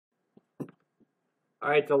All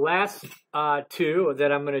right, the last two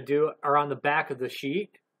that I'm going to do are on the back of the sheet.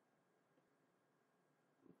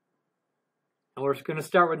 And we're going to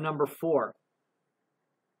start with number 4.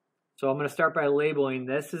 So I'm going to start by labeling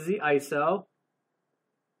this is the ISO,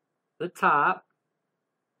 the top,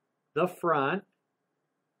 the front,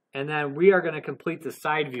 and then we are going to complete the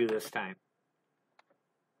side view this time.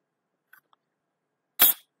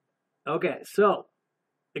 Okay, so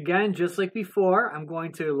again, just like before, I'm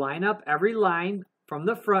going to line up every line from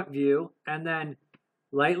the front view and then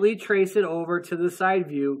lightly trace it over to the side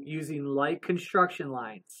view using light construction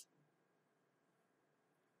lines.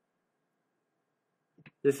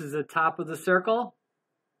 This is the top of the circle,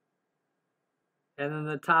 and then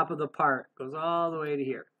the top of the part goes all the way to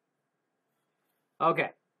here.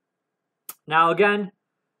 Okay, now again,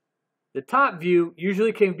 the top view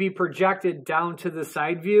usually can be projected down to the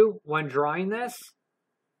side view when drawing this.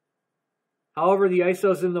 However, the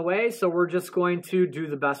ISO is in the way, so we're just going to do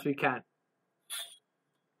the best we can.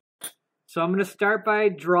 So I'm going to start by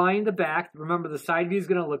drawing the back. Remember, the side view is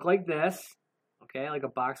going to look like this, okay, like a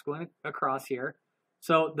box going across here.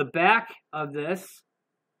 So the back of this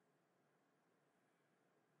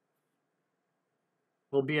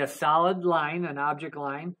will be a solid line, an object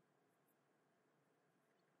line.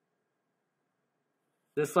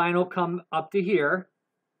 This line will come up to here.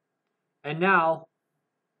 And now,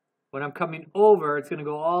 when I'm coming over, it's going to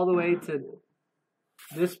go all the way to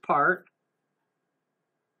this part.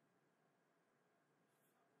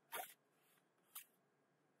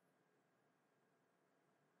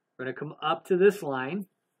 We're going to come up to this line.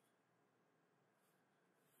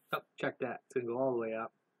 Oh, check that. It's going to go all the way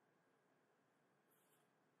up.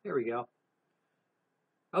 There we go.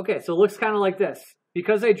 Okay, so it looks kind of like this.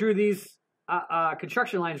 Because I drew these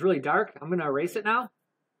construction lines really dark, I'm going to erase it now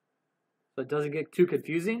so it doesn't get too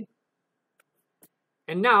confusing.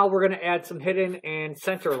 And now we're going to add some hidden and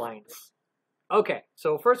center lines. Okay,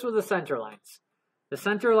 so first with the center lines. The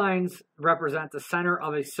center lines represent the center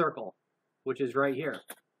of a circle, which is right here.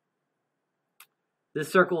 This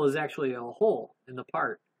circle is actually a hole in the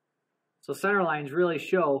part. So center lines really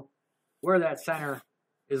show where that center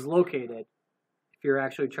is located if you're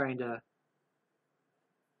actually trying to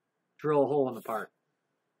drill a hole in the part.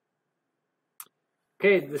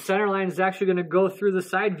 Okay, the center line is actually going to go through the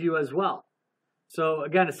side view as well. So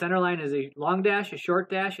again, a center line is a long dash, a short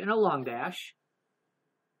dash, and a long dash.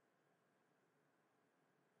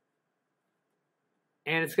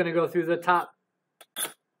 And it's going to go through the top.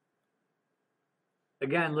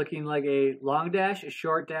 Again, looking like a long dash, a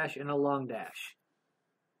short dash, and a long dash.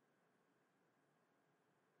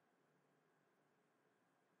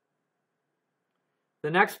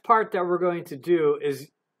 The next part that we're going to do is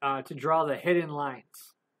to draw the hidden lines.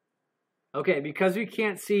 Okay, because we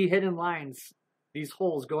can't see hidden lines, these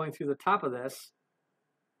holes going through the top of this,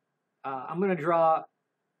 I'm going to draw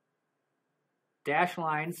dash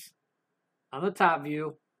lines on the top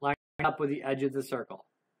view, lining up with the edge of the circle.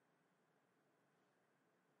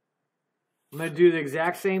 I'm going to do the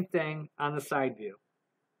exact same thing on the side view.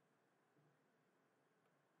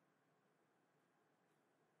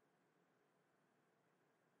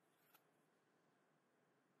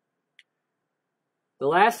 The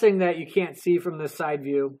last thing that you can't see from the side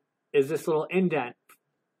view is this little indent.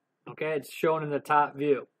 Okay, it's shown in the top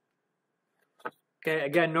view. Okay,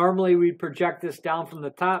 again, normally we project this down from the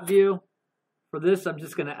top view. For this, I'm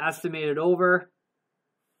just going to estimate it over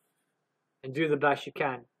and do the best you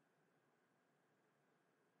can.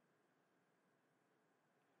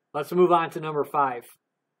 Let's move on to number 5.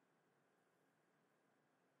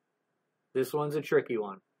 This one's a tricky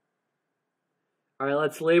one. All right,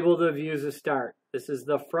 let's label the views to start. This is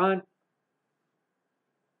the front,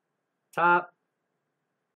 top,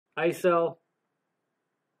 ISO,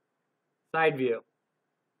 side view.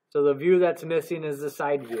 So the view that's missing is the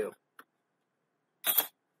side view.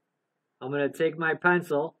 I'm going to take my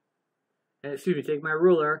pencil, take my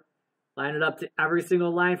ruler, line it up to every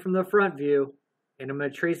single line from the front view, and I'm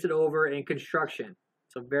going to trace it over in construction.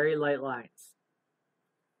 So very light lines.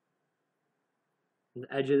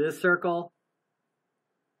 The edge of this circle,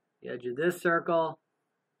 the edge of this circle,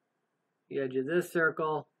 the edge of this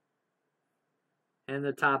circle, and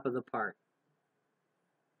the top of the part.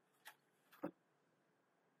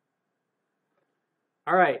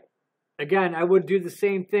 All right. Again, I would do the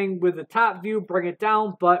same thing with the top view, bring it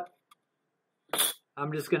down, but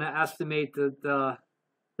I'm just going to estimate the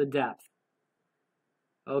depth.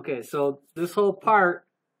 Okay, so this whole part,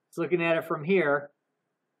 looking at it from here,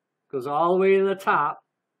 goes all the way to the top.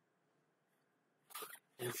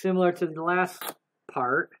 And similar to the last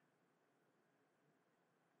part,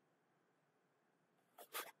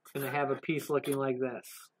 going to have a piece looking like this.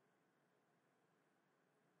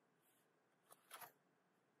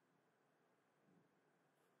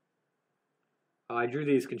 Oh, I drew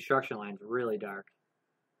these construction lines really dark.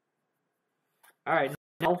 All right,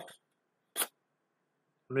 now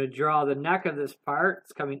I'm going to draw the neck of this part.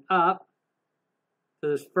 It's coming up to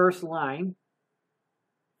this first line.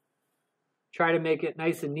 Try to make it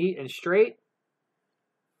nice and neat and straight.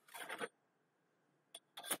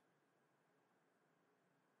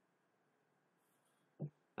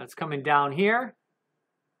 That's coming down here.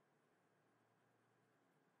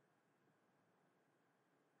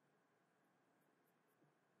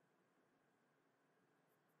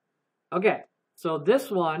 Okay, so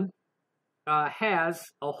this one has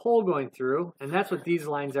a hole going through, and that's what these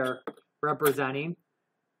lines are representing.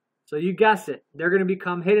 So you guess it, they're going to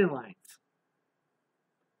become hidden lines.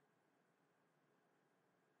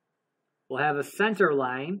 We'll have a center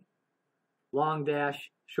line, long dash,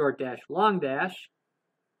 short dash, long dash.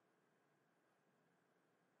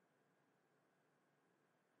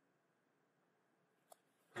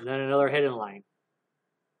 And then another hidden line.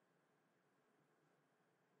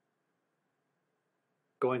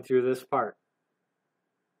 Going through this part.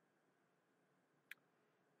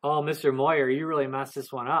 Oh, Mr. Moyer, you really messed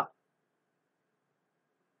this one up.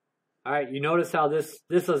 All right, you notice how this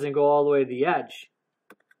doesn't go all the way to the edge.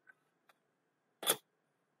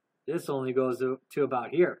 This only goes to about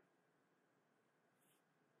here.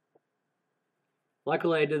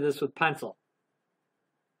 Luckily, I did this with pencil.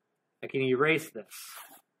 I can erase this.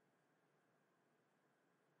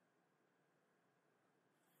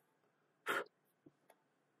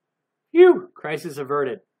 Phew! Crisis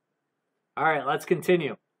averted. All right, let's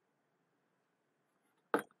continue.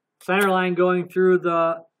 Center line going through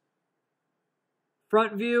the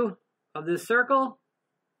front view of this circle,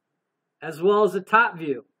 as well as the top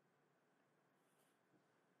view.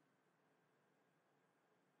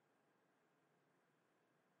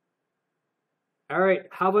 All right,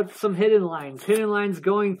 how about some hidden lines? Hidden lines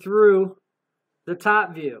going through the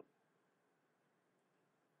top view.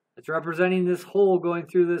 It's representing this hole going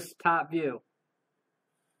through this top view.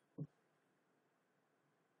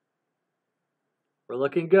 We're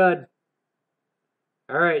looking good.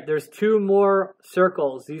 All right, there's two more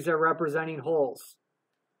circles. These are representing holes.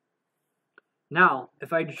 Now,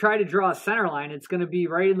 if I try to draw a center line, it's going to be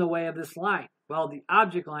right in the way of this line. Well, the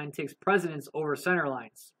object line takes precedence over center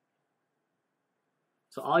lines.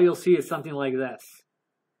 So all you'll see is something like this.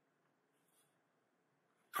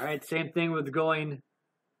 All right, same thing with going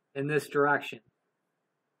in this direction.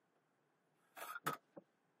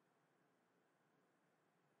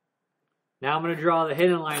 Now I'm going to draw the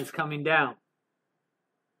hidden lines coming down.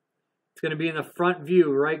 It's going to be in the front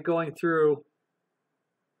view, right, going through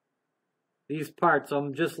these parts. So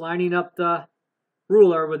I'm just lining up the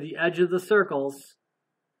ruler with the edge of the circles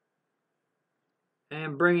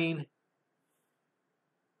and bringing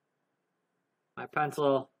my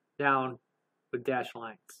pencil down with dashed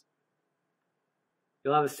lines.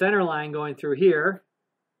 You'll have a center line going through here,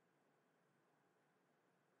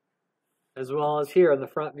 as well as here in the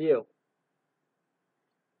front view.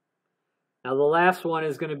 Now the last one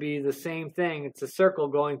is going to be the same thing. It's a circle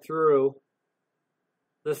going through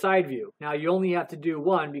the side view. Now you only have to do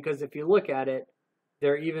one because if you look at it,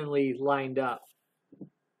 they're evenly lined up.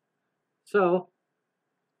 So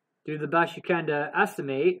do the best you can to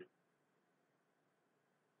estimate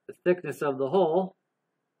the thickness of the hole,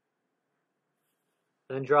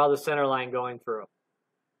 then draw the center line going through.